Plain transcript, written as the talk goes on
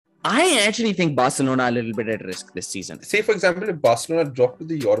I actually think Barcelona are a little bit at risk this season. Say, for example, if Barcelona dropped to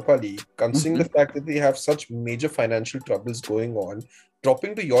the Europa League, considering the fact that they have such major financial troubles going on,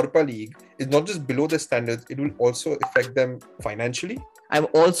 dropping to Europa League is not just below their standards, it will also affect them financially. I've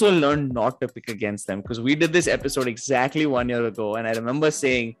also learned not to pick against them because we did this episode exactly 1 year ago, and I remember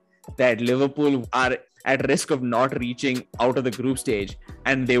saying that Liverpool are at risk of not reaching out of the group stage,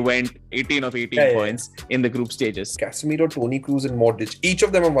 and they went 18 of 18 points in the group stages. Casemiro, Toni Kroos and Modric, each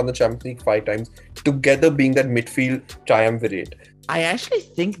of them have won the Champions League 5 times, together being that midfield triumvirate. I actually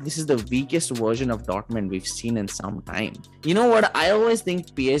think this is the weakest version of Dortmund we've seen in some time. You know what? I always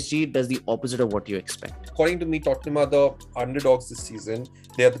think PSG does the opposite of what you expect. According to me, Tottenham are the underdogs this season.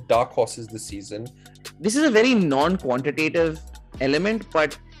 They are the dark horses this season. This is a very non-quantitative element,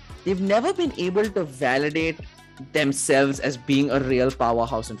 but they've never been able to validate themselves as being a real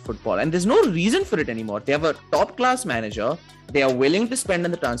powerhouse in football. And there's no reason for it anymore. They have a top-class manager. They are willing to spend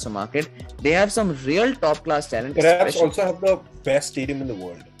in the transfer market. They have some real top-class talent. Perhaps also have the best stadium in the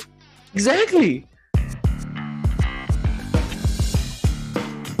world. Exactly.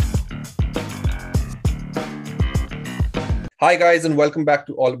 Hi guys, and welcome back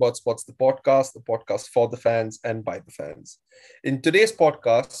to All About Sports, the podcast for the fans and by the fans. In today's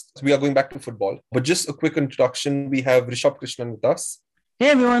podcast, we are going back to football, but just a quick introduction. We have Rishabh Krishnan with us. Hey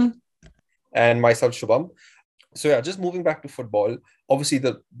everyone. And myself, Shubham. So yeah, just moving back to football. Obviously,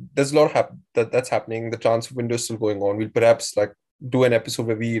 there's a lot that's happening. The transfer window is still going on. We'll perhaps do an episode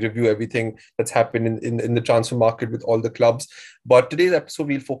where we review everything that's happened in the transfer market with all the clubs. But today's episode,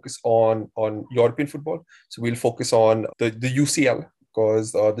 we'll focus on European football. So we'll focus on the UCL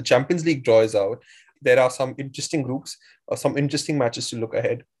because the Champions League draw is out. There are some interesting groups, some interesting matches to look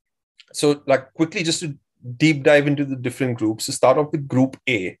ahead. So quickly, just to deep dive into the different groups. To start off with Group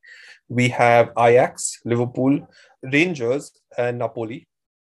A, we have Ajax, Liverpool, Rangers, and Napoli.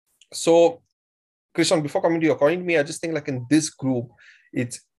 So Krishan, before coming to you, according to me, I just think in this group,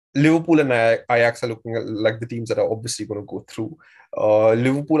 it's Liverpool and Ajax are looking like the teams that are obviously going to go through.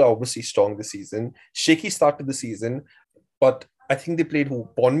 Liverpool are obviously strong this season. Shaky start to the season, but I think they played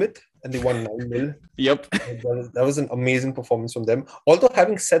Bournemouth and they won 9-0. Yep. That was an amazing performance from them. Although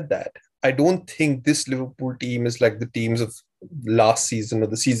having said that, I don't think this Liverpool team is like the teams of last season or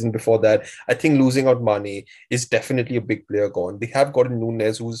the season before that. I think losing out Mane is definitely a big player gone. They have gotten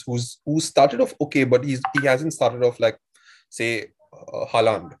Nunes, who started off okay, but he hasn't started off like, say,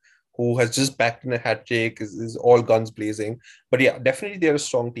 Haaland, who has just backed in a hat trick, is all guns blazing. But yeah, definitely they're a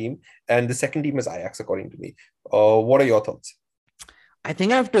strong team. And the second team is Ajax, according to me. What are your thoughts? I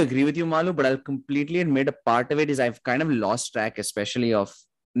think I have to agree with you, Malu, but I'll completely admit a part of it is I've kind of lost track, especially of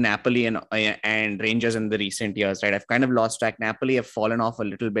Napoli and Rangers in the recent years, right? I've kind of lost track. Napoli have fallen off a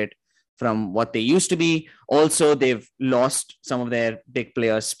little bit from what they used to be. Also, they've lost some of their big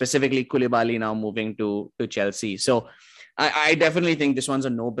players, specifically Koulibaly now moving to Chelsea. So I definitely think this one's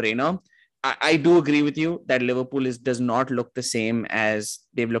a no-brainer. I do agree with you that Liverpool does not look the same as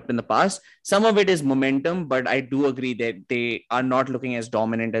they've looked in the past. Some of it is momentum, but I do agree that they are not looking as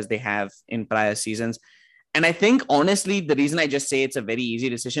dominant as they have in prior seasons. And I think, honestly, the reason I just say it's a very easy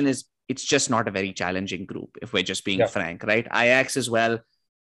decision is it's just not a very challenging group, if we're just being frank, right? Ajax as well,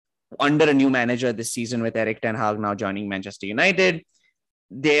 under a new manager this season with Erik ten Hag now joining Manchester United.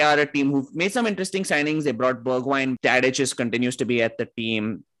 They are a team who've made some interesting signings. They brought Bergwijn. Tadic continues to be at the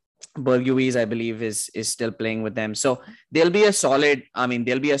team. Berghuis, I believe, is still playing with them. So they'll be a solid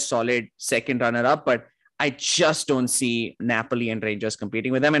second runner-up, but I just don't see Napoli and Rangers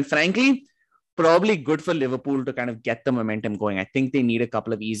competing with them. And frankly, probably good for Liverpool to kind of get the momentum going. I think they need a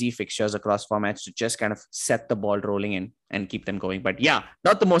couple of easy fixtures across formats to just kind of set the ball rolling in and keep them going. But yeah,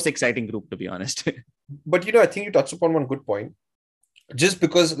 not the most exciting group, to be honest. But, I think you touched upon one good point. Just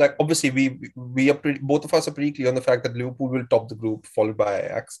because, obviously, we are both of us are pretty clear on the fact that Liverpool will top the group, followed by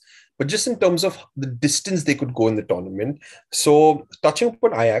Ajax. But just in terms of the distance they could go in the tournament. So, touching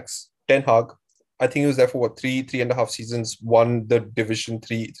upon Ajax, Ten Hag, I think he was there for three and a half seasons, won the division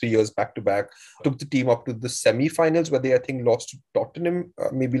three years back to back, took the team up to the semi-finals where they, I think, lost to Tottenham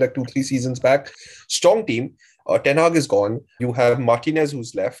maybe 2-3 seasons back. Strong team. Ten Hag is gone. You have Martinez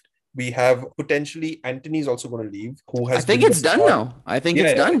who's left. We have potentially Antony's also going to leave. I think it's done now. I think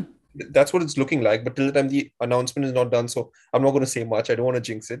it's done. That's what it's looking like. But till the time the announcement is not done, so I'm not going to say much. I don't want to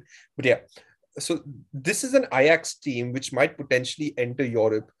jinx it. But yeah, so this is an Ajax team which might potentially enter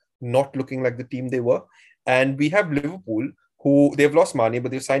Europe not looking like the team they were. And we have Liverpool, who they've lost Mane, but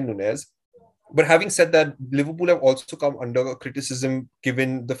they've signed Nunes. But having said that, Liverpool have also come under criticism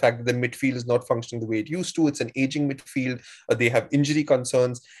given the fact that the midfield is not functioning the way it used to. It's an aging midfield. They have injury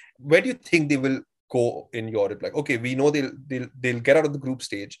concerns. Where do you think they will go in Europe? Okay, we know they'll get out of the group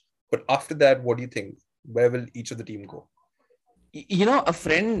stage, But after that, what do you think? Where will each of the team go? A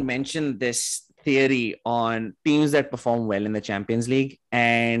friend mentioned this theory on teams that perform well in the Champions League,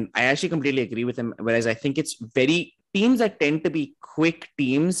 and I actually completely agree with him. Whereas I think it's very teams that tend to be quick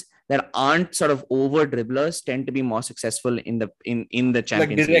teams that aren't sort of over dribblers tend to be more successful in the Like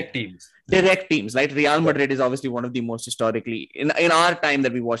Champions League. direct teams. Direct teams, like Real Madrid is obviously one of the most historically in our time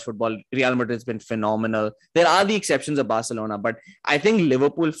that we watch football. Real Madrid has been phenomenal. There are the exceptions of Barcelona, but I think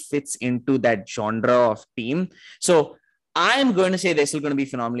Liverpool fits into that genre of team. So I'm going to say they're still going to be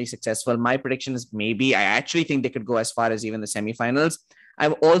phenomenally successful. My prediction is maybe I actually think they could go as far as even the semifinals.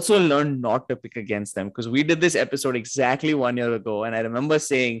 I've also learned not to pick against them because we did this episode exactly 1 year ago, and I remember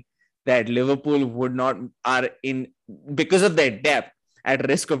saying that Liverpool would not are in because of their depth at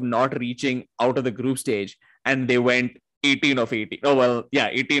risk of not reaching out of the group stage, and they went 18 of 18. Oh, well, yeah,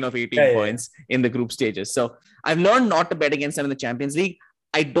 18 of 18 points in the group stages. So I've learned not to bet against them in the Champions League.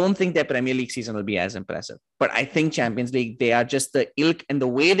 I don't think their Premier League season will be as impressive, but I think Champions League, they are just the ilk, and the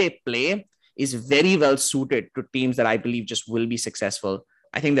way they play is very well suited to teams that I believe just will be successful.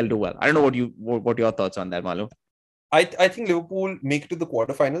 I think they'll do well. I don't know what your thoughts on that, Malu. I think Liverpool make it to the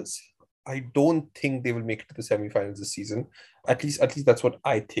quarterfinals. I don't think they will make it to the semifinals this season. At least that's what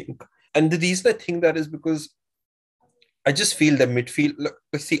I think. And the reason I think that is because I just feel that midfield. Look,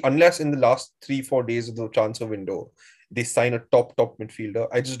 see, unless in the last 3-4 days of the transfer window, they sign a top midfielder,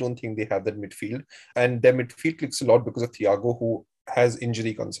 I just don't think they have that midfield. And their midfield clicks a lot because of Thiago, who has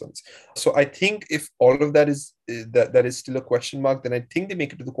injury concerns. So I think if all of that is that is still a question mark, then I think they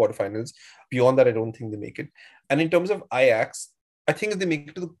make it to the quarterfinals. Beyond that, I don't think they make it. And in terms of Ajax, I think if they make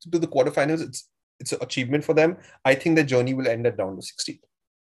it to the quarterfinals, it's an achievement for them. I think their journey will end at down to 16.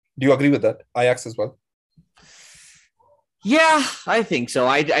 Do you agree with that? Ajax as well? Yeah, I think so.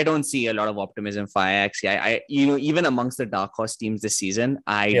 I don't see a lot of optimism for Ajax. I even amongst the dark horse teams this season,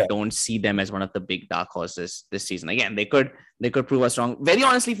 I don't see them as one of the big dark horses this season. Again, they could prove us wrong. Very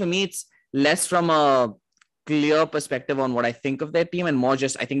honestly, for me, it's less from a clear perspective on what I think of their team and more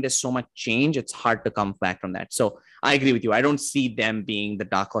just I think there's so much change. It's hard to come back from that. So I agree with you. I don't see them being the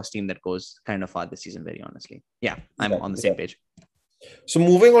dark horse team that goes kind of far this season, very honestly. Yeah, I'm on the same page. So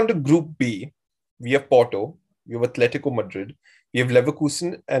moving on to Group B, we have Porto, we have Atletico Madrid, we have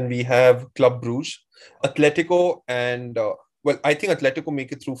Leverkusen, and we have Club Brugge. Atletico and I think Atletico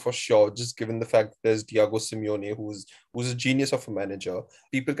make it through for sure, just given the fact that there's Diego Simeone, who's a genius of a manager.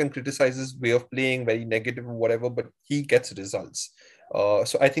 People can criticize his way of playing, very negative or whatever, but he gets results.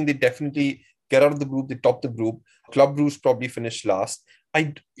 So I think they definitely get out of the group, they top the group. Club Brugge probably finish last.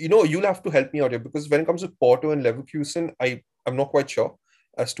 You'll have to help me out here because when it comes to Porto and Leverkusen, I'm not quite sure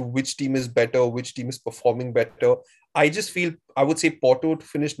as to which team is better, which team is performing better. I just feel I would say Porto to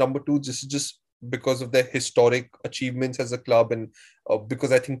finish number 2 just because of their historic achievements as a club and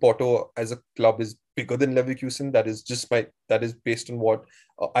because I think Porto as a club is bigger than Leverkusen. That is based on what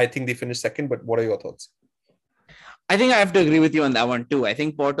I think they finished second. But what are your thoughts? I think I have to agree with you on that one too. I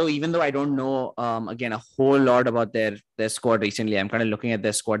think Porto, even though I don't know, again, a whole lot about their squad recently, I'm kind of looking at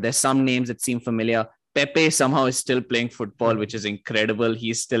their squad. There's some names that seem familiar. Pepe somehow is still playing football, which is incredible.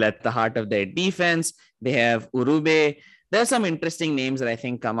 He's still at the heart of their defense. They have Urube. There are some interesting names that I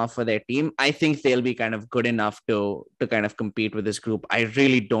think come up for their team. I think they'll be kind of good enough to kind of compete with this group. I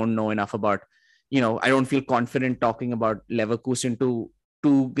really don't know enough about, I don't feel confident talking about Leverkusen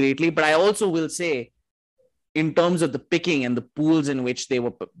too greatly. But I also will say, in terms of the picking and the pools in which they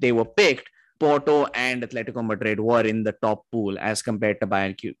were picked, Porto and Atletico Madrid were in the top pool as compared to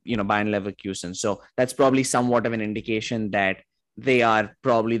Bayern Leverkusen. So that's probably somewhat of an indication that they are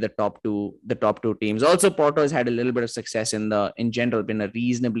probably the top two teams. Also, Porto has had a little bit of success in general, been a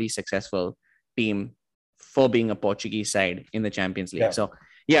reasonably successful team for being a Portuguese side in the Champions League. Yeah. So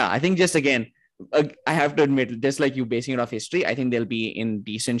yeah, I think just again, I have to admit, just like you basing it off history, I think they'll be in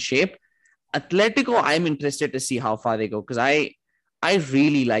decent shape. Atletico, I'm interested to see how far they go because I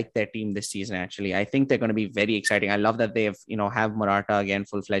really like their team this season, actually. I think they're going to be very exciting. I love that they have Morata again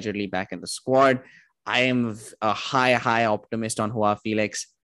full-fledgedly back in the squad. I am a high optimist on Joao Felix.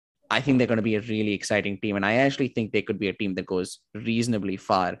 I think they're going to be a really exciting team, and I actually think they could be a team that goes reasonably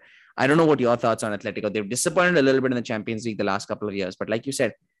far. I don't know what your thoughts on Atletico. They've disappointed a little bit in the Champions League the last couple of years, but like you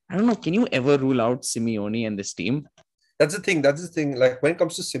said, I don't know, can you ever rule out Simeone and this team? That's the thing. Like when it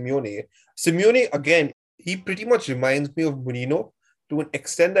comes to Simeone, again, he pretty much reminds me of Mourinho to an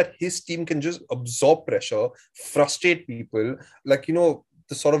extent that his team can just absorb pressure, frustrate people,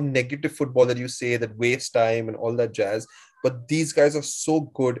 the sort of negative football that you say that wastes time and all that jazz. But these guys are so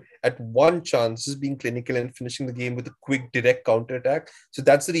good at one chance, just being clinical and finishing the game with a quick, direct counterattack. So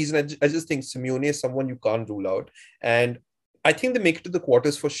that's the reason I just think Simeone is someone you can't rule out. And I think they make it to the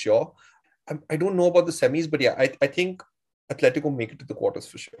quarters for sure. I don't know about the semis, but yeah, I think Atletico make it to the quarters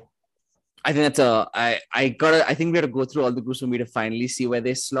for sure. I think I think we have to go through all the groups for me to finally see where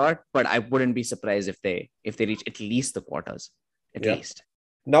they slot, but I wouldn't be surprised if they reach at least the quarters. At least.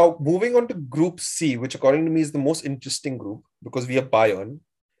 Now moving on to Group C, which according to me is the most interesting group because we have Bayern,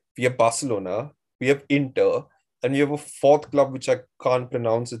 we have Barcelona, we have Inter, and we have a fourth club which I can't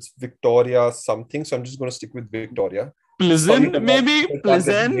pronounce. It's Victoria something, so I'm just going to stick with Victoria. Plzen, maybe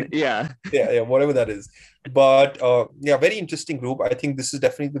Plzen, yeah, whatever that is. But very interesting group. I think this is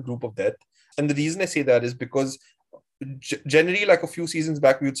definitely the group of death, and the reason I say that is because generally, like a few seasons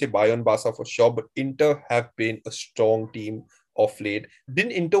back, we would say Bayern, Barca for sure, but Inter have been a strong team of late.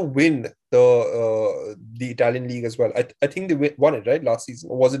 Didn't Inter win the Italian league as well? I think they won it, right, last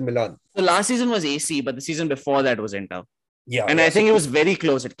season, or was it Milan? The last season was AC, but the season before that was Inter. I think it was very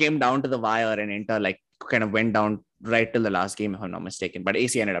close. It came down to the wire, and Inter kind of went down right till the last game, if I'm not mistaken. But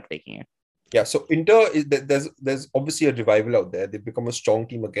AC ended up taking it. Yeah, so Inter, there's obviously a revival out there. They've become a strong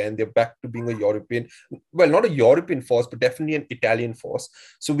team again. They're back to being a European, well, not a European force, but definitely an Italian force.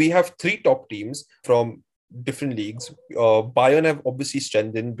 So we have three top teams from different leagues. Bayern have obviously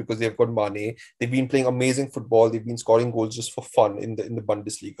strengthened because they've got Mane. They've been playing amazing football. They've been scoring goals just for fun in the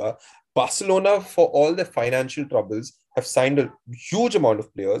Bundesliga. Barcelona, for all their financial troubles, have signed a huge amount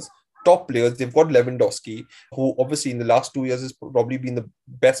of players. Top players. They've got Lewandowski, who obviously in the last 2 years has probably been the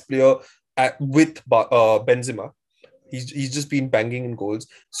best player with Benzema. He's just been banging in goals.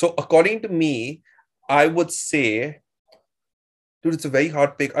 So according to me, I would say, dude, it's a very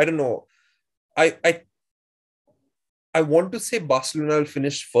hard pick. I don't know. I want to say Barcelona will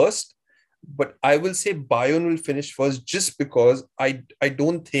finish first, but I will say Bayern will finish first just because I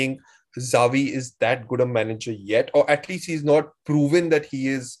don't think Xavi is that good a manager yet, or at least he's not proven that he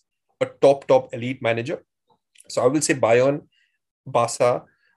is a top elite manager. So I will say Bayern, Barca.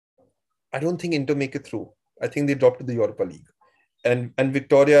 I don't think Inter make it through. I think they drop to the Europa League. And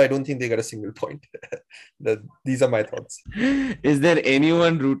Victoria, I don't think they got a single point. These are my thoughts. Is there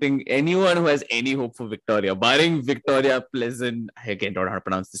anyone who has any hope for Victoria, barring Victoria Plzen? I again don't know how to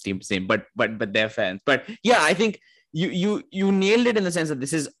pronounce this team's name, but they're fans. But yeah, I think you nailed it in the sense that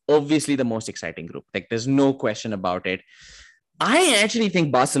this is obviously the most exciting group. Like there's no question about it. I actually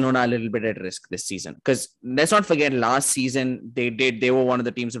think Barcelona a little bit at risk this season because let's not forget last season they were one of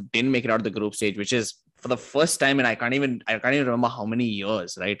the teams who didn't make it out of the group stage, which is for the first time and I can't even remember how many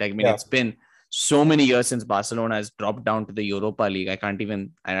years, right? I mean, It's been so many years since Barcelona has dropped down to the Europa League. I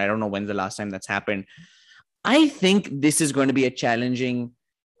don't know when's the last time that's happened. I think this is going to be a challenging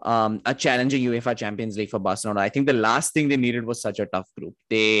UEFA Champions League for Barcelona. I think the last thing they needed was such a tough group.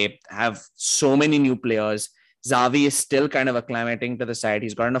 They have so many new players. Xavi is still kind of acclimating to the side.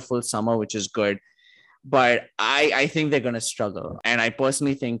 He's gotten a full summer, which is good. But I think they're going to struggle. And I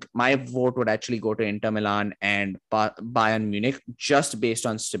personally think my vote would actually go to Inter Milan and Bayern Munich just based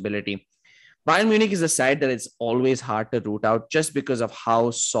on stability. Bayern Munich is a side that it's always hard to root out just because of how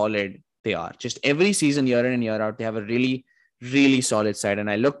solid they are. Just every season, year in and year out, they have a really, really solid side. And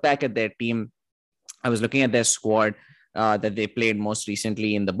I look back at their team. I was looking at their squad that they played most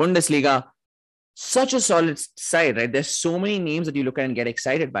recently in the Bundesliga. Such a solid side, right? There's so many names that you look at and get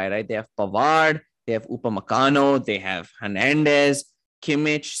excited by, right? They have Pavard, they have Upamecano, they have Hernandez,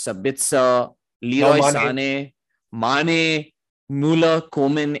 Kimmich, Sabitzer, Leroy Sané, Mane, Müller,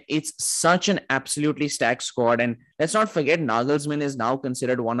 Koeman. It's such an absolutely stacked squad. And let's not forget, Nagelsmann is now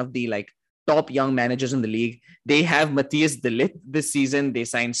considered one of the top young managers in the league. They have Matthias de Ligt this season. They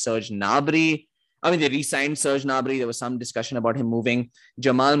signed Serge Gnabry. They re-signed Serge Gnabry. There was some discussion about him moving.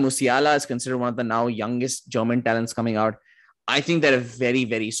 Jamal Musiala is considered one of the now youngest German talents coming out. I think they're a very,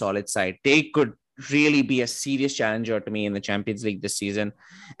 very solid side. They could really be a serious challenger to me in the Champions League this season.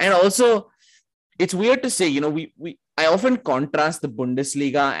 And also, it's weird to say, I often contrast the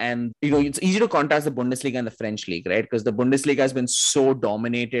Bundesliga and, it's easy to contrast the Bundesliga and the French league, right? Because the Bundesliga has been so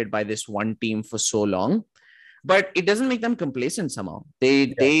dominated by this one team for so long. But it doesn't make them complacent somehow.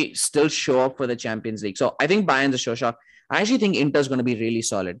 They still show up for the Champions League. So I think Bayern's a show shop. I actually think Inter's going to be really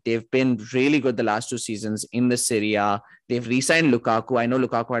solid. They've been really good the last 2 seasons in the Serie A. They've re-signed Lukaku. I know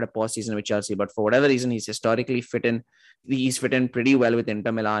Lukaku had a poor season with Chelsea, but for whatever reason, he's historically fit in. He's fit in pretty well with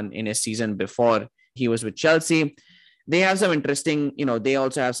Inter Milan in his season before he was with Chelsea. They have some interesting, they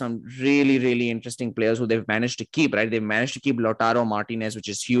also have some really, really interesting players who they've managed to keep, right? They've managed to keep Lautaro Martinez, which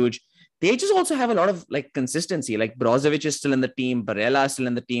is huge. They just also have a lot of consistency. Like Brozovic is still in the team. Barella is still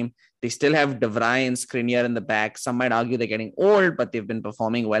in the team. They still have De Vrij and Skriniar in the back. Some might argue they're getting old, but they've been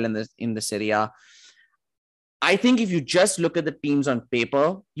performing well in the Serie A. I think if you just look at the teams on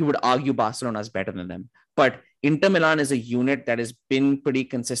paper, you would argue Barcelona is better than them. But Inter Milan is a unit that has been pretty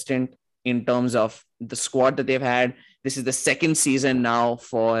consistent in terms of the squad that they've had. This is the second season now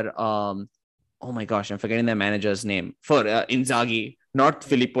for oh my gosh, I'm forgetting their manager's name, for Inzaghi, not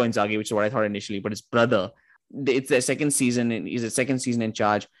Filippo Inzaghi, which is what I thought initially, but his brother. It's their second season. He's the second season in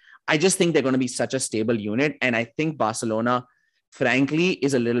charge. I just think they're going to be such a stable unit. And I think Barcelona, frankly,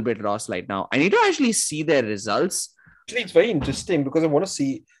 is a little bit lost right now. I need to actually see their results. Actually, it's very interesting because I want to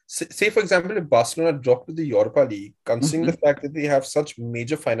see, say, for example, if Barcelona dropped to the Europa League, considering the fact that they have such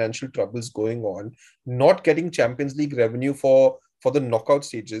major financial troubles going on, not getting Champions League revenue for the knockout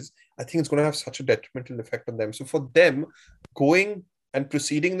stages, I think it's going to have such a detrimental effect on them. So for them, going and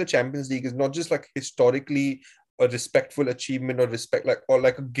proceeding in the Champions League is not just like historically a respectful achievement or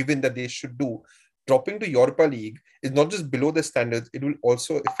like a given that they should do. Dropping to Europa League is not just below their standards; it will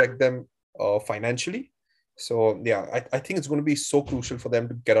also affect them financially. So yeah, I think it's going to be so crucial for them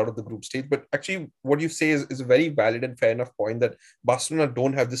to get out of the group stage. But actually, what you say is a very valid and fair enough point that Barcelona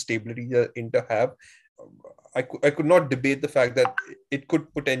don't have the stability that Inter have. I could not debate the fact that it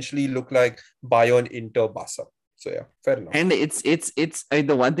could potentially look like Bayern, Inter, Barca. So yeah, fair enough. And it's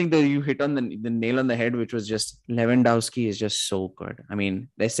the one thing that you hit on the nail on the head, which was just Lewandowski is just so good. I mean,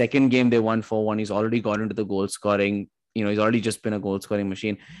 their second game they won 4-1. He's already got into the goal scoring. He's already just been a goal scoring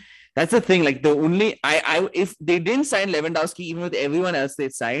machine. That's the thing. Like the only if they didn't sign Lewandowski, even with everyone else they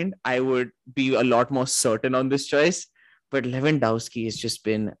signed, I would be a lot more certain on this choice. But Lewandowski has just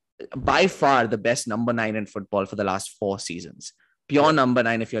been by far the best number 9 in football for the last 4 seasons. Pure number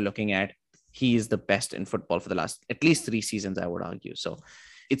 9, if you're looking at, he is the best in football for the last at least 3 seasons, I would argue. So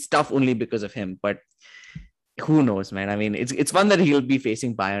it's tough only because of him. But who knows, man? I mean, it's fun that he'll be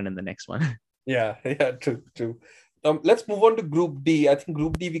facing Bayern in the next one. Yeah, true. Let's move on to Group D. I think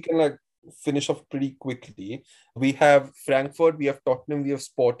Group D we can finish off pretty quickly. We have Frankfurt, we have Tottenham, we have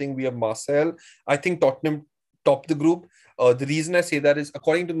Sporting, we have Marseille. I think Tottenham top the group. The reason I say that is,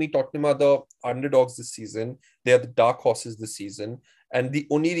 according to me, Tottenham are the underdogs this season. They are the dark horses this season. And the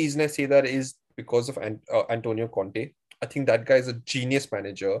only reason I say that is because of Antonio Conte. I think that guy is a genius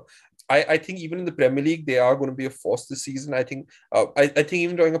manager. I think even in the Premier League, they are going to be a force this season. I think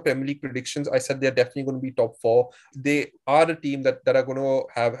even during a Premier League predictions, I said they're definitely going to be top 4. They are a team that are going to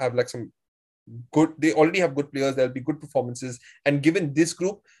have like some good, they already have good players. There'll be good performances. And given this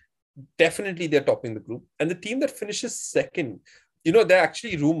group, definitely they're topping the group. And the team that finishes second, there are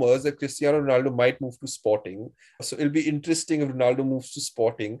actually rumors that Cristiano Ronaldo might move to Sporting. So it'll be interesting if Ronaldo moves to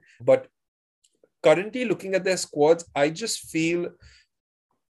Sporting. But currently looking at their squads, I just feel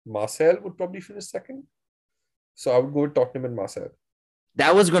Marseille would probably finish second. So I would go with Tottenham and Marseille.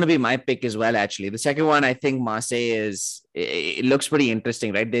 That was going to be my pick as well, actually. The second one, I think Marseille it looks pretty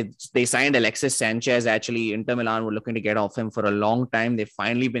interesting, right? They signed Alexis Sanchez. Actually, Inter Milan were looking to get off him for a long time. They've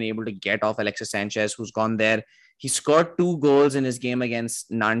finally been able to get off Alexis Sanchez, who's gone there. He scored 2 goals in his game against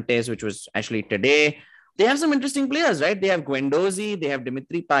Nantes, which was actually today. They have some interesting players, right? They have Guendouzi, they have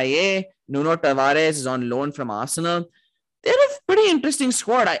Dimitri Payet, Nuno Tavares is on loan from Arsenal. They're a pretty interesting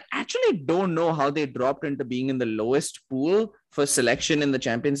squad. I actually don't know how they dropped into being in the lowest pool for selection in the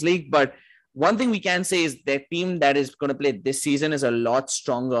Champions League. But one thing we can say is their team that is going to play this season is a lot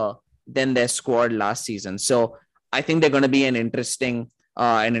stronger than their squad last season. So I think they're going to be an interesting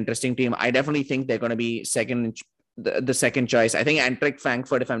team. I definitely think they're going to be the second choice. I think Eintracht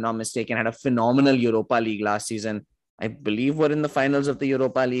Frankfurt, if I'm not mistaken, had a phenomenal Europa League last season. I believe we're in the finals of the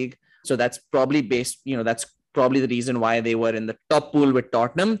Europa League. So that's probably that's probably the reason why they were in the top pool with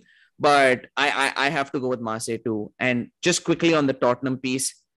Tottenham. But I have to go with Marseille too. And just quickly on the Tottenham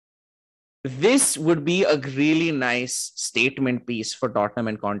piece, this would be a really nice statement piece for Tottenham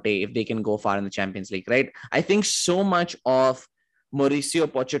and Conte if they can go far in the Champions League, right? I think so much of Mauricio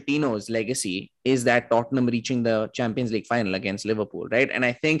Pochettino's legacy is that Tottenham reaching the Champions League final against Liverpool, right? And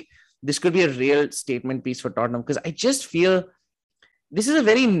I think this could be a real statement piece for Tottenham because I just feel this is a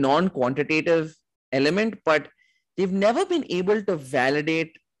very non-quantitative element, but they've never been able to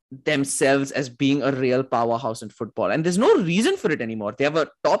validate themselves as being a real powerhouse in football. And there's no reason for it anymore. They have a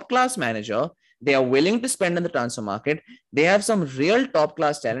top-class manager. They are willing to spend in the transfer market. They have some real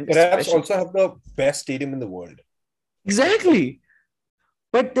top-class talent. Perhaps also have the best stadium in the world. Exactly.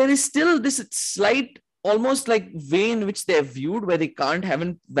 But there is still this slight, almost like way in which they're viewed where they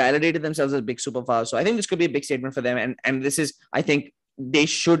haven't validated themselves as big superpower. So I think this could be a big statement for them. And this is, I think they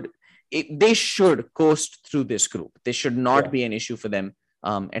should coast through this group. This should not be an issue for them,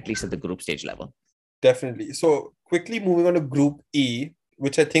 at least at the group stage level. Definitely. So quickly moving on to Group E,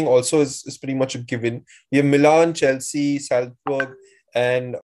 which I think also is pretty much a given. We have Milan, Chelsea, Salzburg,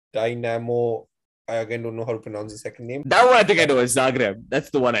 and Dynamo. I again don't know how to pronounce the second name. That one I think I know is Zagreb. That's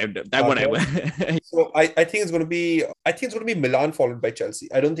the one I've done. That one I So I think it's going to be Milan followed by Chelsea.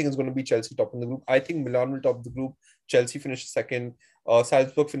 I don't think it's going to be Chelsea topping the group. I think Milan will top the group. Chelsea finishes second.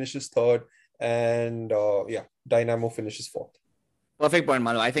 Salzburg finishes third, and Dynamo finishes fourth. Perfect point,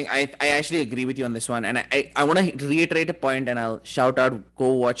 Manu. I think I actually agree with you on this one. And I want to reiterate a point, and I'll shout out,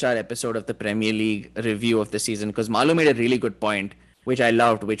 go watch our episode of the Premier League review of the season, because Malu made a really good point, which I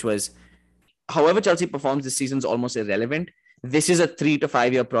loved, which was, however Chelsea performs this season is almost irrelevant. This is a 3 to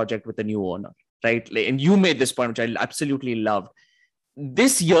 5 year project with a new owner, right? And you made this point, which I absolutely loved.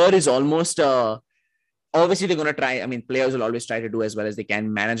 This year is almost obviously they're going to try. I mean, players will always try to do as well as they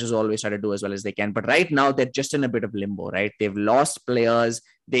can. Managers will always try to do as well as they can. But right now, they're just in a bit of limbo, right? They've lost players.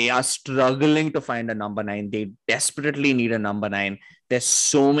 They are struggling to find a number 9. They desperately need a number 9. There's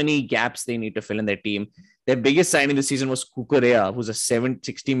so many gaps they need to fill in their team. Their biggest signing this season was Cucurella, who's a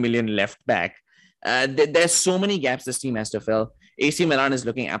 60 million left back. There's so many gaps this team has to fill. AC Milan is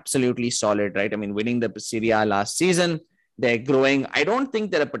looking absolutely solid, right? I mean, winning the Serie A last season. They're growing. I don't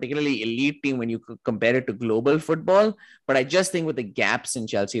think they're a particularly elite team when you compare it to global football, but I just think with the gaps in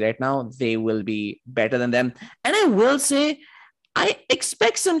Chelsea right now, they will be better than them. And I will say, I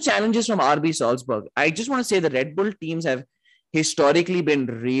expect some challenges from RB Salzburg. I just want to say the Red Bull teams have historically been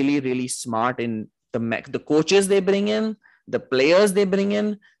really, really smart in the coaches they bring in, the players they bring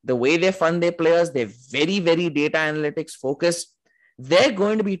in, the way they fund their players. They're very, very data analytics focused. They're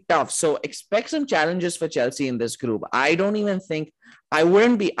going to be tough. So expect some challenges for Chelsea in this group. I don't even think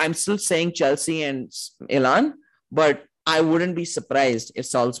I'm still saying Chelsea and Milan, but I wouldn't be surprised if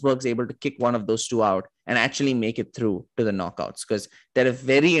Salzburg's able to kick one of those two out and actually make it through to the knockouts, because they're a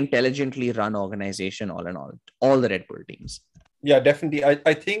very intelligently run organization all in all the Red Bull teams. Yeah, definitely.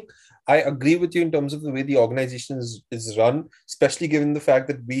 I think I agree with you in terms of the way the organization is run, especially given the fact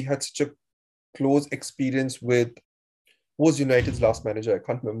that we had such a close experience with, who was United's last manager? I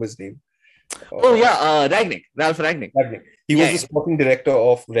can't remember his name. Rangnick, Ralf Rangnick. He was the sporting director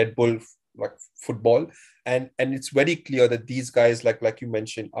of Red Bull football, and it's very clear that these guys, like you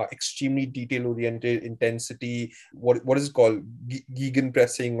mentioned, are extremely detail oriented, intensity. What is it called? Gegen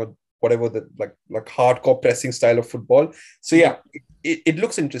pressing, or whatever, the like hardcore pressing style of football. So yeah, it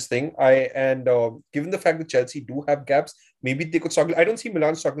looks interesting. Given the fact that Chelsea do have gaps, maybe they could struggle. I don't see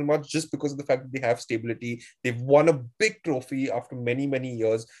Milan struggle much just because of the fact that they have stability. They've won a big trophy after many, many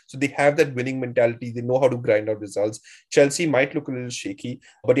years. So they have that winning mentality. They know how to grind out results. Chelsea might look a little shaky,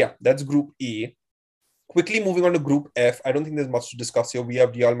 but yeah, that's Group E. Quickly moving on to Group F, I don't think there's much to discuss here. We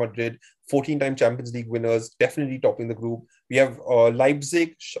have Real Madrid, 14-time Champions League winners, definitely topping the group. We have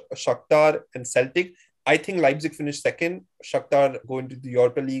Leipzig, Shakhtar, and Celtic. I think Leipzig finished second, Shakhtar go into the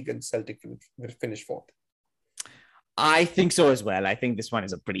Europa League, and Celtic finish fourth. I think so as well. I think this one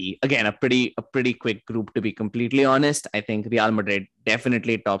is a pretty quick group, to be completely honest. I think Real Madrid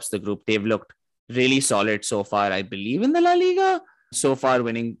definitely tops the group. They've looked really solid so far, I believe, in the La Liga. So far,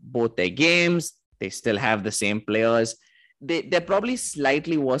 winning both their games. They still have the same players. They're probably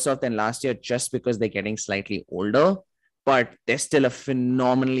slightly worse off than last year just because they're getting slightly older, but they're still a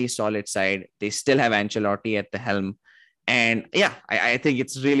phenomenally solid side. They still have Ancelotti at the helm. And yeah, I think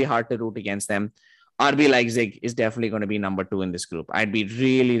it's really hard to root against them. RB Leipzig is definitely going to be number 2 in this group. I'd be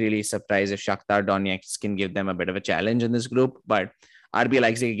really, really surprised if Shakhtar Donetsk can give them a bit of a challenge in this group. But RB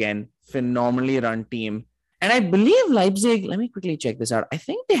Leipzig, again, phenomenally run team. And I believe Leipzig, let me quickly check this out. I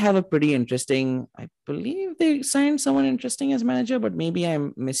think they have a pretty interesting, I believe they signed someone interesting as manager, but maybe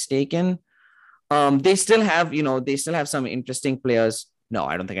I'm mistaken. They still have some interesting players. No,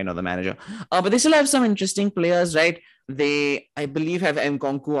 I don't think I know the manager. But they still have some interesting players, right? They, I believe, have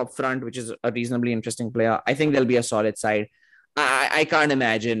Nkunku up front, which is a reasonably interesting player. I think they'll be a solid side. I can't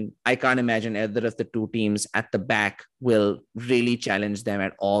imagine either of the two teams at the back will really challenge them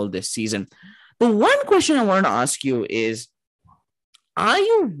at all this season. The one question I wanted to ask you is, are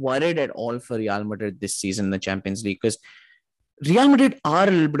you worried at all for Real Madrid this season in the Champions League? Because Real Madrid are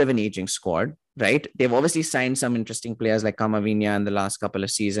a little bit of an aging squad, right? They've obviously signed some interesting players like Camavinga in the last couple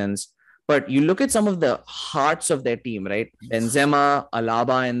of seasons. But you look at some of the hearts of their team, right? Benzema,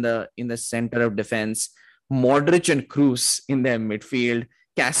 Alaba in the center of defense, Modric and Kroos in their midfield,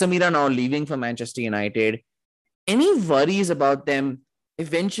 Casemiro now leaving for Manchester United. Any worries about them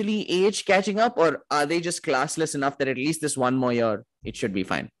eventually age catching up, or are they just classless enough that at least this one more year, it should be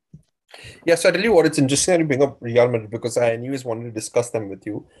fine? Yeah, so I tell you what, it's interesting that you bring up Real Madrid because I anyways wanted to discuss them with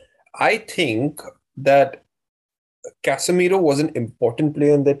you. I think that Casemiro was an important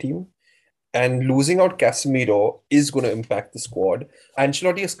player in their team. And losing out Casemiro is going to impact the squad.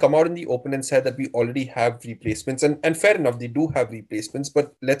 Ancelotti has come out in the open and said that we already have replacements. And fair enough, they do have replacements.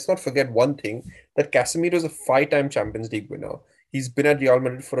 But let's not forget one thing, that Casemiro is a five-time Champions League winner. He's been at Real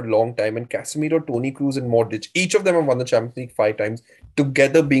Madrid for a long time. And Casemiro, Toni Kroos, and Modric, each of them have won the Champions League five times,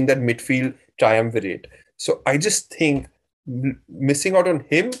 together being that midfield triumvirate. So I just think missing out on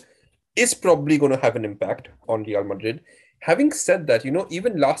him is probably going to have an impact on Real Madrid. Having said that,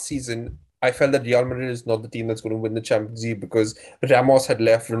 even last season, I felt that Real Madrid is not the team that's going to win the Champions League because Ramos had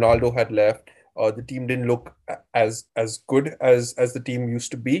left, Ronaldo had left. The team didn't look as good as the team used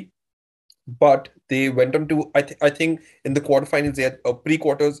to be. But they went on to, I think in the quarterfinals, they had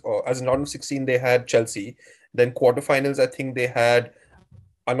pre-quarters, as in round of 16, they had Chelsea. Then quarterfinals, I think they had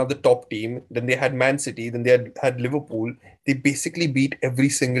another top team. Then they had Man City. Then they had Liverpool. They basically beat every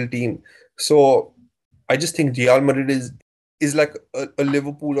single team. So I just think Real Madrid is like a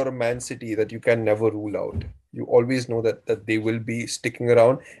Liverpool or a Man City that you can never rule out. You always know that they will be sticking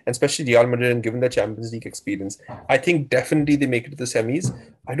around, and especially Real Madrid, and given the Champions League experience, I think definitely they make it to the semis.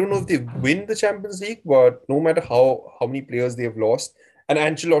 I don't know if they win the Champions League, but no matter how many players they have lost, and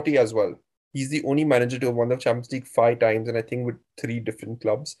Ancelotti as well. He's the only manager to have won the Champions League five times, and I think with three different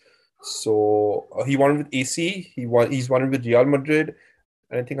clubs. So he won with AC, he's won with Real Madrid,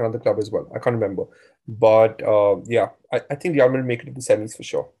 and I think another club as well. I can't remember. But yeah, I think Real Madrid make it to the semis for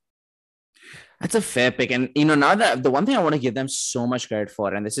sure. That's a fair pick. And, now that the one thing I want to give them so much credit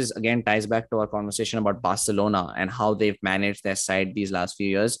for, and this is again ties back to our conversation about Barcelona and how they've managed their side these last few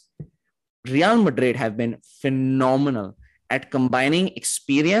years. Real Madrid have been phenomenal at combining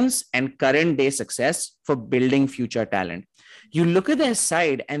experience and current day success for building future talent. You look at their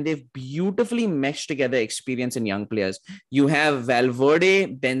side and they've beautifully meshed together experience and young players. You have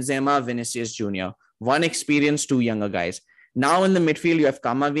Valverde, Benzema, Vinicius Jr., one experience, two younger guys. Now in the midfield, you have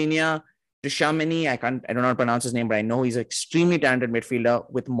Camavinga, Tchouaméni, I don't know how to pronounce his name, but I know he's an extremely talented midfielder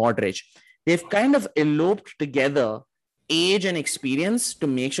with Modric. They've kind of eloped together age and experience to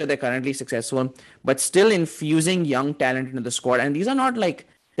make sure they're currently successful, but still infusing young talent into the squad. And these are not like,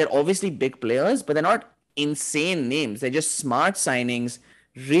 they're obviously big players, but they're not insane names. They're just smart signings,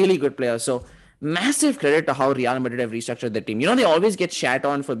 really good players. So massive credit to how Real Madrid have restructured their team. They always get shat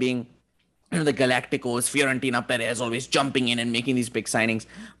on for being the Galacticos, Fiorentina Perez always jumping in and making these big signings.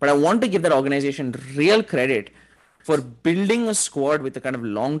 But I want to give that organization real credit for building a squad with a kind of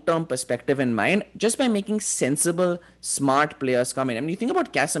long-term perspective in mind, just by making sensible, smart players come in. I mean, you think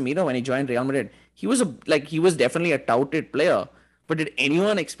about Casemiro when he joined Real Madrid, he was definitely a touted player. But did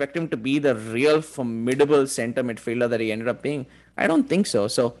anyone expect him to be the real formidable center midfielder that he ended up being? I don't think so.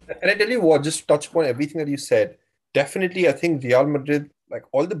 And I tell you what, just to touch upon everything that you said, definitely I think Real Madrid, like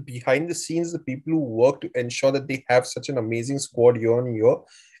all the behind the scenes, the people who work to ensure that they have such an amazing squad year on year,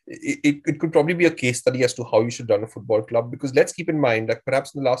 it could probably be a case study as to how you should run a football club. Because let's keep in mind that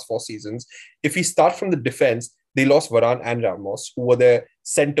perhaps in the last 4 seasons, if we start from the defense, they lost Varane and Ramos, who were their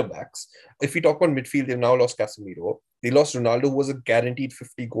centre backs. If we talk about midfield, they've now lost Casemiro. They lost Ronaldo, who was a guaranteed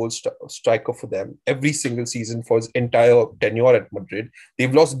 50-goal striker for them every single season for his entire tenure at Madrid.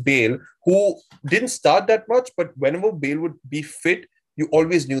 They've lost Bale, who didn't start that much, but whenever Bale would be fit, you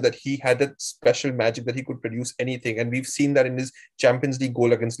always knew that he had that special magic that he could produce anything. And we've seen that in his Champions League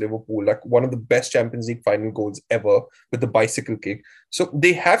goal against Liverpool, like one of the best Champions League final goals ever with the bicycle kick. So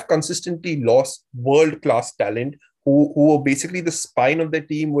they have consistently lost world-class talent who were basically the spine of their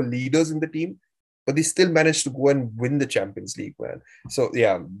team, were leaders in the team, but they still managed to go and win the Champions League, man. So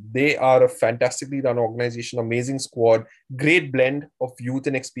yeah, they are a fantastically run organization, amazing squad, great blend of youth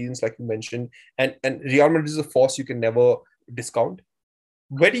and experience, like you mentioned. And Real Madrid is a force you can never discount.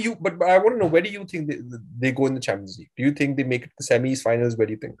 But I want to know, where do you think they go in the Champions League? Do you think they make it to the semis, finals? Where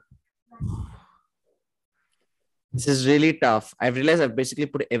do you think? This is really tough. I've realized I've basically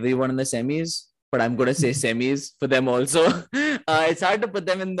put everyone in the semis, but I'm going to say semis for them also. It's hard to put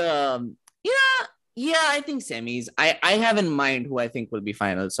them in the... Yeah, I think semis. I have in mind who I think will be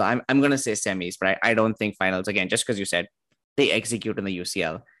finals. So I'm going to say semis, but I don't think finals. Again, just because you said they execute in the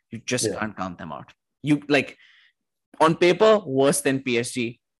UCL, you just can't count them out. You like... On paper, worse than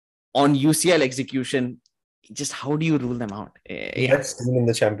PSG. On UCL execution, just how do you rule them out? That's even in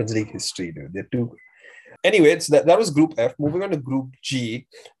the Champions League history, dude. They're too good. Anyway, that was Group F. Moving on to Group G,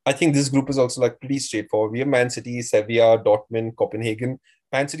 I think this group is also like pretty straightforward. We have Man City, Sevilla, Dortmund, Copenhagen.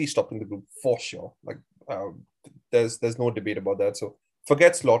 Man City stopped in the group for sure. Like there's no debate about that. So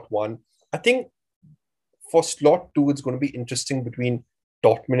forget slot 1. I think for slot 2, it's going to be interesting between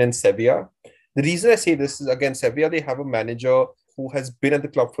Dortmund and Sevilla. The reason I say this is, again, Sevilla, they have a manager who has been at the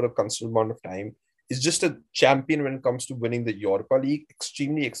club for a considerable amount of time. is just a champion when it comes to winning the Europa League,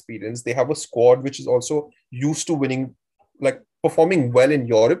 extremely experienced. They have a squad which is also used to winning, like performing well in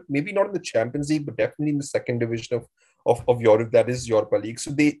Europe, maybe not in the Champions League, but definitely in the second division of Europe, that is Europa League.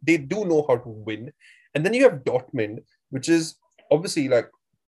 So they do know how to win. And then you have Dortmund, which is obviously like,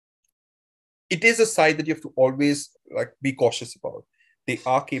 it is a side that you have to always like be cautious about. They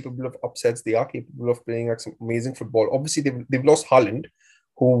are capable of upsets. They are capable of playing like some amazing football. Obviously, they've lost Haaland,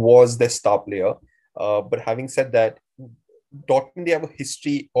 who was their star player. But having said that, Dortmund, they have a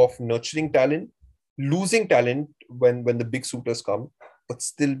history of nurturing talent, losing talent when the big suitors come, but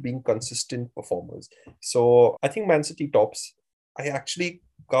still being consistent performers. So I think Man City tops. I actually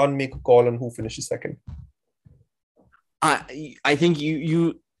can't make a call on who finishes second. I think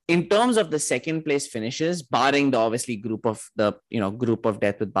you in terms of the second place finishes, barring the obviously group of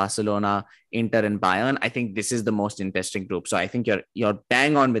death with Barcelona, Inter, and Bayern, I think this is the most interesting group. So I think you're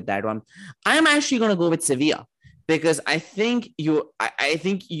bang on with that one. I'm actually going to go with Sevilla because I think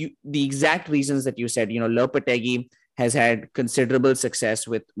the exact reasons that you said. Lopetegui has had considerable success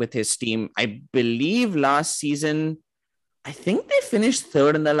with his team. I believe last season, I think they finished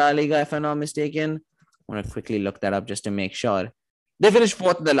third in the La Liga, if I'm not mistaken. I want to quickly look that up just to make sure. They finished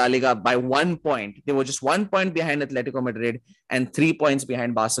fourth in the La Liga by 1 point. They were just 1 point behind Atletico Madrid and 3 points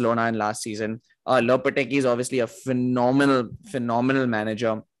behind Barcelona in last season. Lopetegui is obviously a phenomenal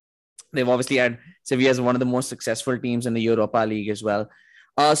manager. They've obviously had Sevilla as one of the most successful teams in the Europa League as well.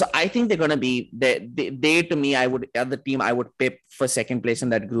 So I think they're going to be they to me, the team I would pick for second place in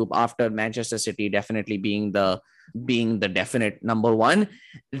that group after Manchester City definitely being the definite number one.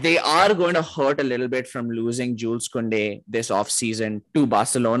 They are going to hurt a little bit from losing Jules Koundé this offseason to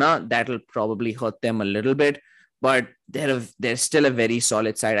Barcelona. That'll probably hurt them a little bit, but they're still a very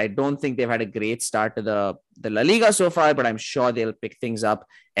solid side. I don't think they've had a great start to the La Liga so far, but I'm sure they'll pick things up.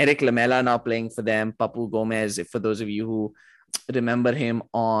 Eric Lamela now playing for them. Papu Gomez, for those of you who remember him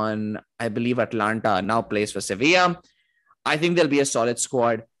on, I believe, Atlanta, now plays for Sevilla. I think there'll be a solid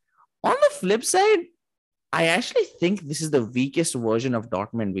squad. On the flip side, I actually think this is the weakest version of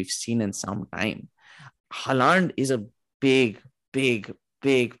Dortmund we've seen in some time. Haaland is a big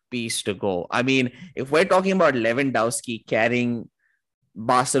piece to go. I mean, if we're talking about Lewandowski carrying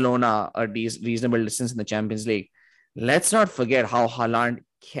Barcelona a reasonable distance in the Champions League, let's not forget how Haaland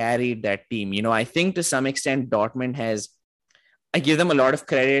carried that team. I think to some extent Dortmund I give them a lot of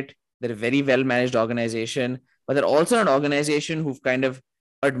credit. They're a very well-managed organization, but they're also an organization who've kind of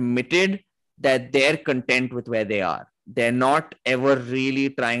admitted that they're content with where they are. They're not ever really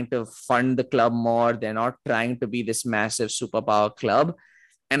trying to fund the club more. They're not trying to be this massive superpower club.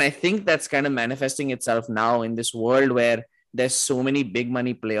 And I think that's kind of manifesting itself now in this world where there's so many big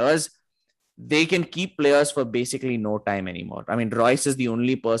money players. They can keep players for basically no time anymore. I mean, Royce is the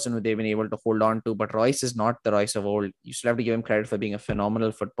only person who they've been able to hold on to, but Royce is not the Royce of old. You still have to give him credit for being a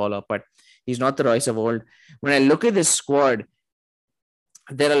phenomenal footballer, but he's not the Royce of old. When I look at this squad,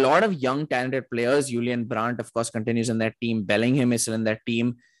 there are a lot of young, talented players. Julian Brandt, of course, continues in that team. Bellingham is still in that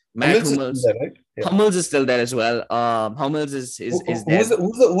team. Matt Hummels. There, right? Yeah. Hummels is still there as well. Hummels is there.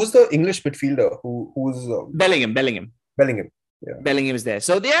 Who's the English midfielder? Who's Bellingham. Yeah. Bellingham is there.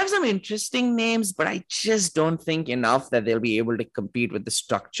 So they have some interesting names, but I just don't think enough that they'll be able to compete with the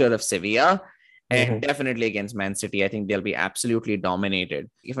structure of Sevilla. And definitely against Man City, I think they'll be absolutely dominated.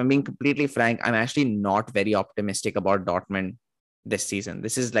 If I'm being completely frank, I'm actually not very optimistic about Dortmund this season.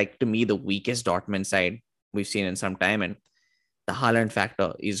 This is like, to me, the weakest Dortmund side we've seen in some time. And the Haaland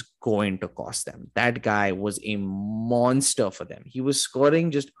factor is going to cost them. That guy was a monster for them. He was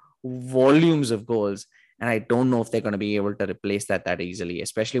scoring just volumes of goals. And I don't know if they're going to be able to replace that easily,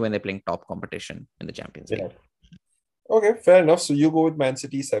 especially when they're playing top competition in the Champions League. Yeah. Okay, fair enough. So you go with Man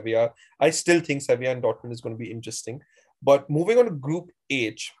City, Sevilla. I still think Sevilla and Dortmund is going to be interesting. But moving on to Group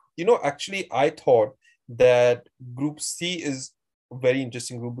H, actually, I thought that Group C is a very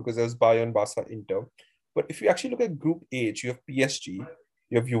interesting group because there's Bayern, Barca, Inter. But if you actually look at Group H, you have PSG,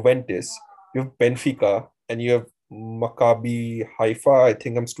 you have Juventus, you have Benfica, and you have Maccabi Haifa. I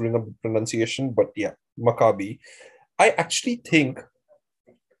think I'm screwing up the pronunciation, but yeah, Maccabi. I actually think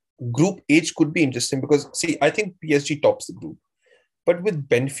Group H could be interesting because, see, I think PSG tops the group. But with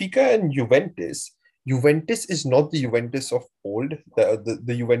Benfica and Juventus is not the Juventus of old,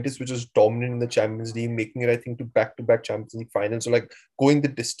 the Juventus which was dominant in the Champions League, making it, I think, to back-to-back Champions League finals, so like going the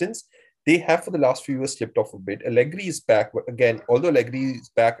distance. They have for the last few years slipped off a bit. Allegri is back, but again, although Allegri is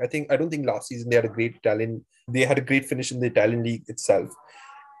back, I don't think last season they had a great finish in the Italian league itself.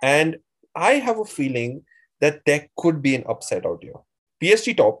 And I have a feeling that there could be an upset out here.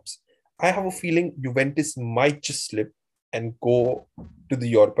 PSG tops. I have a feeling Juventus might just slip and go to the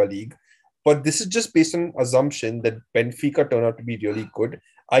Europa League. But this is just based on assumption that Benfica turn out to be really good.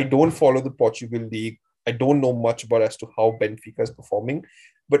 I don't follow the Portugal league. I don't know much about as to how Benfica is performing.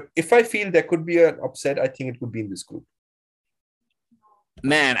 But if I feel there could be an upset, I think it could be in this group.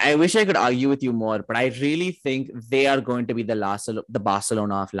 Man, I wish I could argue with you more, but I really think they are going to be the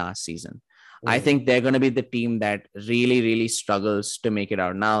Barcelona of last season. I think they're going to be the team that really, really struggles to make it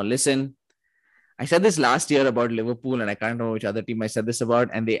out. Now, listen, I said this last year about Liverpool, and I can't remember which other team I said this about,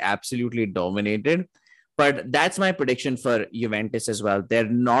 and they absolutely dominated. But that's my prediction for Juventus as well. They're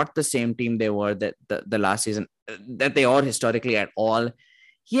not the same team they were the last season, that they are historically at all.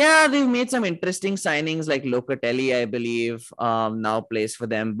 Yeah, they've made some interesting signings like Locatelli, I believe, now plays for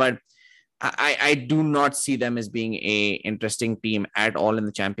them. But I do not see them as being a interesting team at all in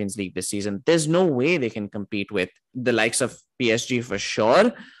the Champions League this season. There's no way they can compete with the likes of PSG for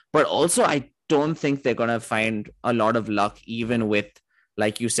sure. But also, I don't think they're going to find a lot of luck, even with,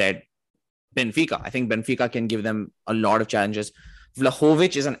 like you said, Benfica. I think Benfica can give them a lot of challenges.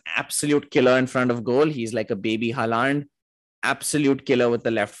 Vlahovic is an absolute killer in front of goal. He's like a baby Haaland, absolute killer with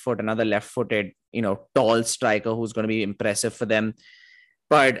the left foot, another left-footed, tall striker who's going to be impressive for them.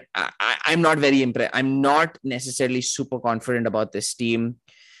 But I'm not very impressed. I'm not necessarily super confident about this team.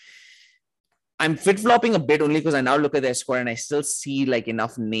 I'm flip-flopping a bit only because I now look at their squad and I still see like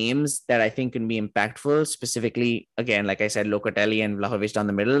enough names that I think can be impactful. Specifically, again, like I said, Locatelli and Vlahovic down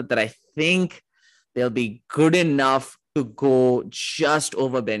the middle, that I think they'll be good enough to go just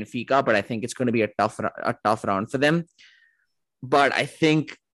over Benfica. But I think it's going to be a tough round for them. But I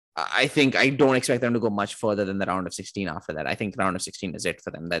don't expect them to go much further than the round of 16 after that. I think round of 16 is it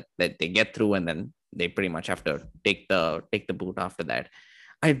for them, that they get through and then they pretty much have to take the boot after that.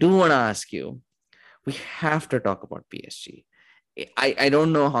 I do want to ask you, we have to talk about PSG. I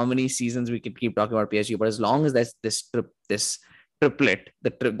don't know how many seasons we could keep talking about PSG, but as long as there's this triplet,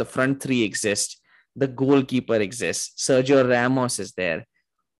 the front three exist, the goalkeeper exists, Sergio Ramos is there.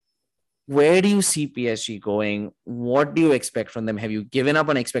 Where do you see PSG going? What do you expect from them? Have you given up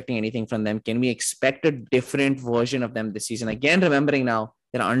on expecting anything from them? Can we expect a different version of them this season? Again, remembering now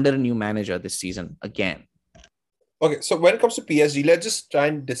they're under a new manager this season again. Okay, so when it comes to PSG, let's just try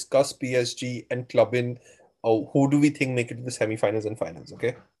and discuss PSG and club in. Who do we think make it to the semifinals and finals?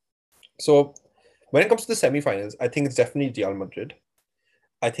 Okay, so when it comes to the semifinals, I think it's definitely Real Madrid.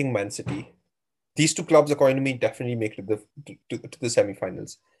 I think Man City. These two clubs, according to me, definitely make it to the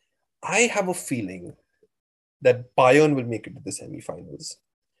semifinals. I have a feeling that Bayern will make it to the semifinals.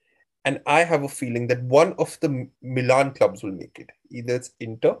 And I have a feeling that one of the Milan clubs will make it. Either it's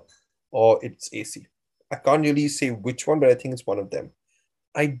Inter or it's AC. I can't really say which one, but I think it's one of them.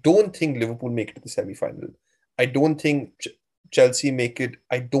 I don't think Liverpool make it to the semi-final. I don't think Chelsea make it.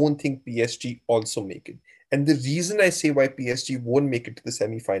 I don't think PSG also make it. And the reason I say why PSG won't make it to the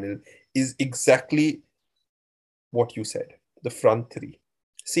semi-final is exactly what you said, the front three.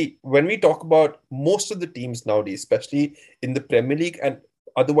 See, when we talk about most of the teams nowadays, especially in the Premier League and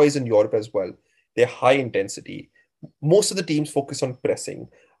otherwise in Europe as well, they're high intensity. Most of the teams focus on pressing.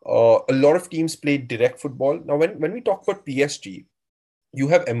 A lot of teams play direct football. Now, when we talk about PSG, you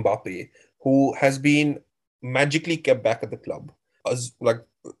have Mbappe, who has been magically kept back at the club. As like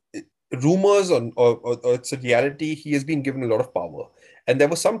rumors or it's a reality, he has been given a lot of power. And there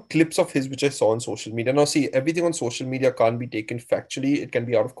were some clips of his which I saw on social media. Now, see, everything on social media can't be taken factually. It can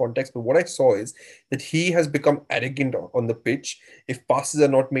be out of context. But what I saw is that he has become arrogant on the pitch. If passes are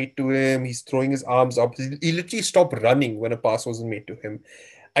not made to him, he's throwing his arms up. He literally stopped running when a pass wasn't made to him.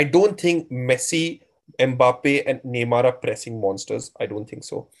 I don't think Messi, Mbappe, and Neymar are pressing monsters. I don't think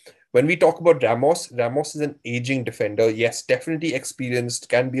so. When we talk about Ramos, Ramos is an aging defender. Yes, definitely experienced,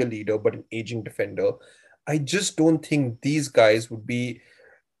 can be a leader, but an aging defender. I just don't think these guys would be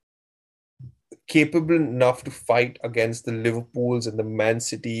capable enough to fight against the Liverpools and the Man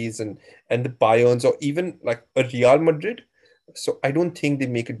Cities and the Bayerns or even like a Real Madrid. So I don't think they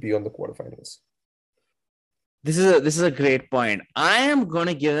make it beyond the quarterfinals. This is a great point. I am going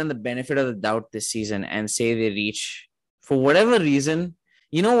to give them the benefit of the doubt this season and say they reach, for whatever reason.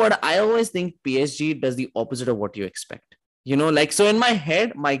 You know what? I always think PSG does the opposite of what you expect. So in my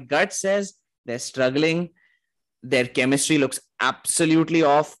head, my gut says they're struggling. Their chemistry looks absolutely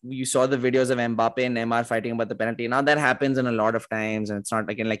off. You saw the videos of Mbappe and Neymar fighting about the penalty. Now that happens in a lot of times, and it's not,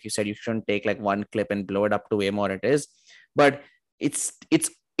 again, like you said, you shouldn't take like one clip and blow it up to way more it is. But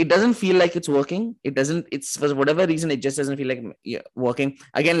it doesn't feel like it's working. It's for whatever reason, it just doesn't feel like working.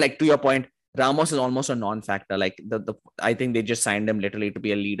 Again, like to your point, Ramos is almost a non-factor. Like I think they just signed him literally to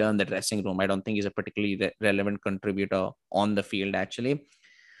be a leader in the dressing room. I don't think he's a particularly relevant contributor on the field, actually.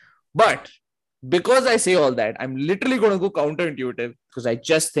 But Because I say all that, I'm literally going to go counterintuitive because I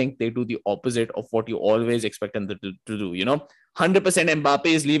just think they do the opposite of what you always expect them to do. 100% Mbappe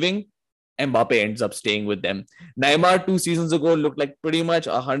is leaving. Mbappe ends up staying with them. Neymar 2 seasons ago looked like pretty much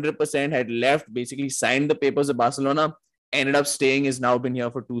 100% had left, basically signed the papers of Barcelona, ended up staying, has now been here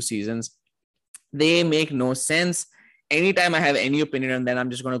for 2 seasons. They make no sense. Anytime I have any opinion on them,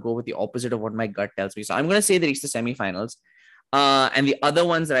 I'm just going to go with the opposite of what my gut tells me. So I'm going to say they reach the semifinals. And the other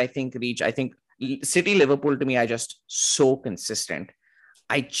ones that I think reach, I think City, Liverpool to me are just so consistent.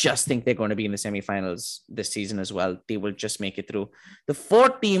 I just think they're going to be in the semifinals this season as well. They will just make it through. The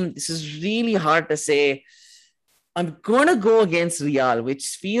fourth team, this is really hard to say. I'm going to go against Real, which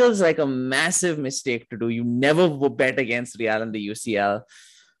feels like a massive mistake to do. You never bet against Real in the UCL,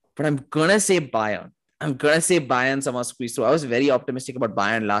 but I'm going to say Bayern. I'm going to say Bayern somehow squeeze through. I was very optimistic about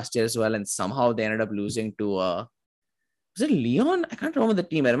Bayern last year as well, and somehow they ended up losing to was it Lyon? I can't remember the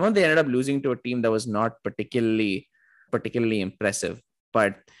team. I remember they ended up losing to a team that was not particularly impressive.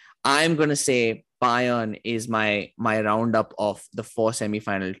 But I'm gonna say Bayern is my roundup of the 4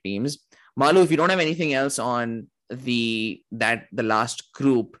 semifinal teams. Malu, if you don't have anything else on the last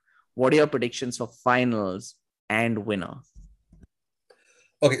group, what are your predictions for finals and winner?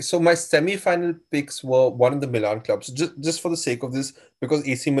 Okay, so my semi-final picks were one of the Milan clubs. Just for the sake of this, because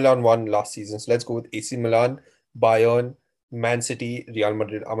AC Milan won last season. So let's go with AC Milan, Bayern, Man City, Real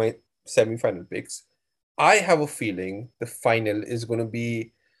Madrid are my semi-final picks. I have a feeling the final is going to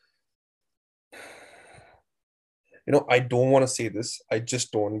be, I don't want to say this. I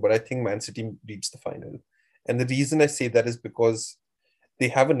just don't, but I think Man City reached the final. And the reason I say that is because they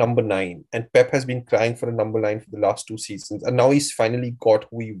have a number 9, and Pep has been crying for a number 9 for the last 2 seasons, and now he's finally got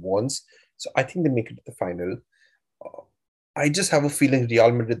who he wants. So I think they make it to the final. I just have a feeling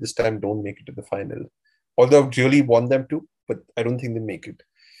Real Madrid this time don't make it to the final. Although I really want them to, but I don't think they make it.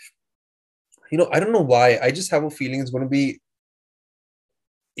 I don't know why. I just have a feeling it's going to be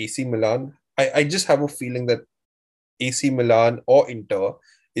AC Milan. I just have a feeling that AC Milan or Inter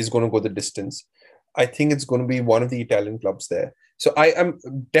is going to go the distance. I think it's going to be one of the Italian clubs there. So I am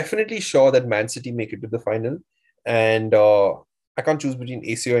definitely sure that Man City make it to the final. And I can't choose between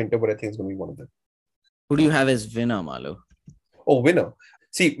AC or Inter, but I think it's going to be one of them. Who do you have as winner, Malu? Oh, winner.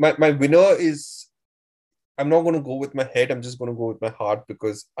 See, my winner is, I'm not going to go with my head. I'm just going to go with my heart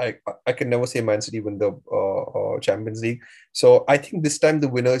because I can never say Man City win the Champions League. So I think this time the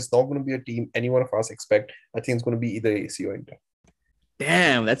winner is not going to be a team any one of us expect. I think it's going to be either AC or Inter.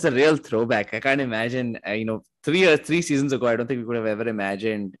 Damn, that's a real throwback. I can't imagine, 3 seasons ago, I don't think we could have ever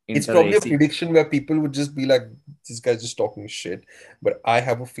imagined. It's probably a prediction where people would just be like, this guy's just talking shit. But I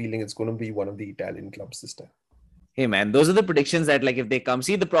have a feeling it's going to be one of the Italian clubs this time. Hey, man, those are the predictions that, like, if they come,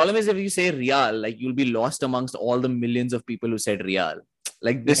 see, the problem is if you say Real, like, you'll be lost amongst all the millions of people who said Real.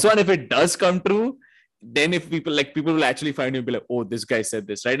 Like, this one, if it does come true, then if people will actually find you and be like, oh, this guy said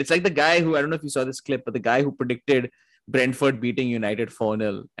this, right? It's like the guy who, I don't know if you saw this clip, but the guy who predicted Brentford beating United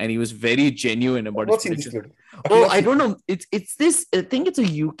 4-0, and he was very genuine about his prediction. I don't know. It's this, I think it's a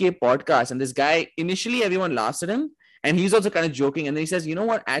UK podcast, and this guy, initially everyone laughs at him, and he's also kind of joking, and then he says, you know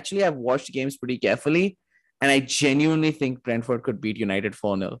what, actually I've watched games pretty carefully, and I genuinely think Brentford could beat United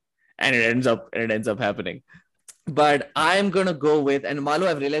 4-0, and it ends up happening. But I'm going to go with, and Malu,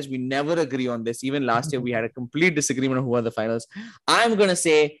 I've realized we never agree on this. Even last year, we had a complete disagreement on who are the finals. I'm going to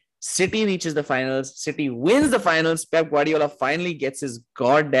say City reaches the finals. City wins the finals. Pep Guardiola finally gets his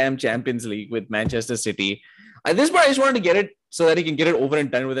goddamn Champions League with Manchester City. At this point, I just wanted to get it so that he can get it over and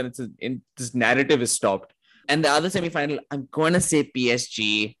done with, and this narrative is stopped. And the other semifinal, I'm going to say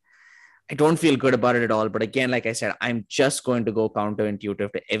PSG. I don't feel good about it at all. But again, like I said, I'm just going to go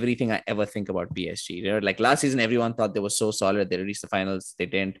counterintuitive to everything I ever think about PSG. Like last season, everyone thought they were so solid. They reached the finals. They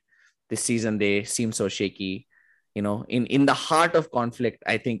didn't. This season, they seem so shaky. In the heart of conflict,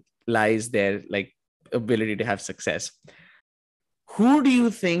 I think lies their like ability to have success. Who do you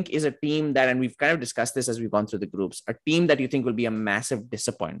think is a team that, and we've kind of discussed this as we've gone through the groups, a team that you think will be a massive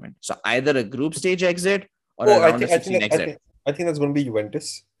disappointment? So either a group stage exit or a round of 16 exit. I think that's going to be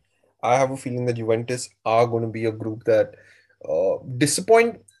Juventus. I have a feeling that Juventus are going to be a group that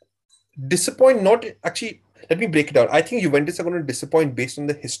disappoint. Not actually. Let me break it down. I think Juventus are going to disappoint based on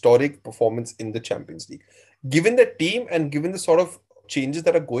the historic performance in the Champions League. Given the team and given the sort of changes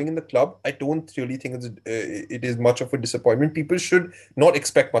that are going in the club, I don't really think it is much of a disappointment. People should not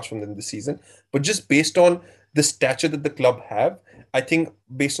expect much from them this season. But just based on the stature that the club have, I think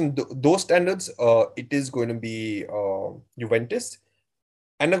based on those standards, it is going to be Juventus.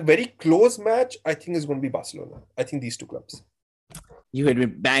 And a very close match, I think, is going to be Barcelona. I think these two clubs. You hit me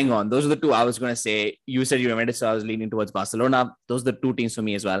bang on. Those are the two I was going to say. You said Juventus, so I was leaning towards Barcelona. Those are the two teams for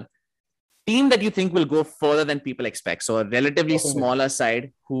me as well. team that you think will go further than people expect. So a relatively Tottenham. smaller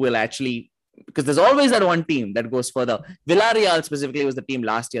side who will actually, because there's always that one team that goes further. Villarreal specifically was the team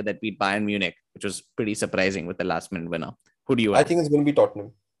last year that beat Bayern Munich, which was pretty surprising with the last minute winner. Who do you I have? think it's going to be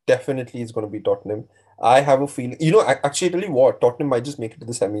Tottenham. Definitely, it's going to be Tottenham. I have a feeling, actually, tell you what, Tottenham might just make it to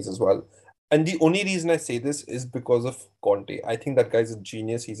the semis as well. And the only reason I say this is because of Conte. I think that guy's a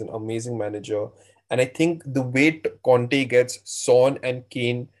genius. He's an amazing manager. And I think the way Conte gets Son and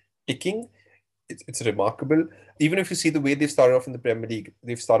Kane ticking, it's remarkable. Even if you see the way they've started off in the Premier League,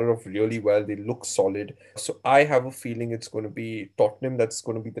 they've started off really well. They look solid. So I have a feeling it's going to be Tottenham that's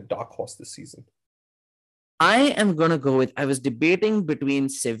going to be the dark horse this season. I am going to go with, I was debating between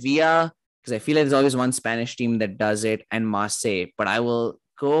Sevilla, because I feel like there's always one Spanish team that does it, and Marseille, but I will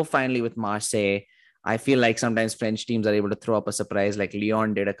go finally with Marseille. I feel like sometimes French teams are able to throw up a surprise like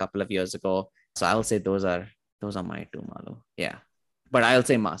Lyon did a couple of years ago. So I'll say those are my two, Malu. Yeah. But I'll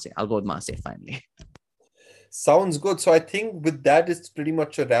say Marseille. I'll go with Marseille finally. Sounds good. So I think with that, it's pretty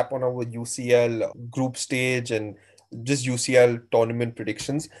much a wrap on our UCL group stage and just UCL tournament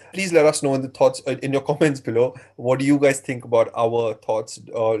predictions. Please let us know in the thoughts in your comments below. What do you guys think about our thoughts?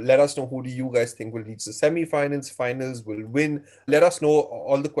 Let us know who do you guys think will reach the semi-finals, finals, will win. Let us know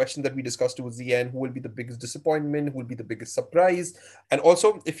all the questions that we discussed towards the end. Who will be the biggest disappointment? Who will be the biggest surprise? And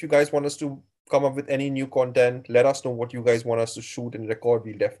also, if you guys want us to come up with any new content, let us know what you guys want us to shoot and record.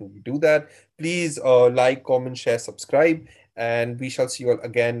 We'll definitely do that. Please like, comment, share, subscribe, and we shall see you all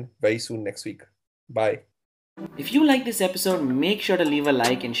again very soon next week. Bye. If you like this episode, make sure to leave a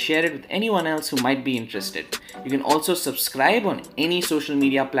like and share it with anyone else who might be interested. You can also subscribe on any social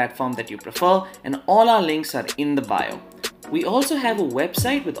media platform that you prefer, and all our links are in the bio. We also have a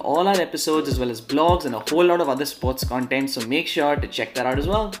website with all our episodes as well as blogs and a whole lot of other sports content, so make sure to check that out as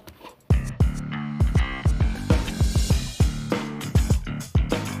well.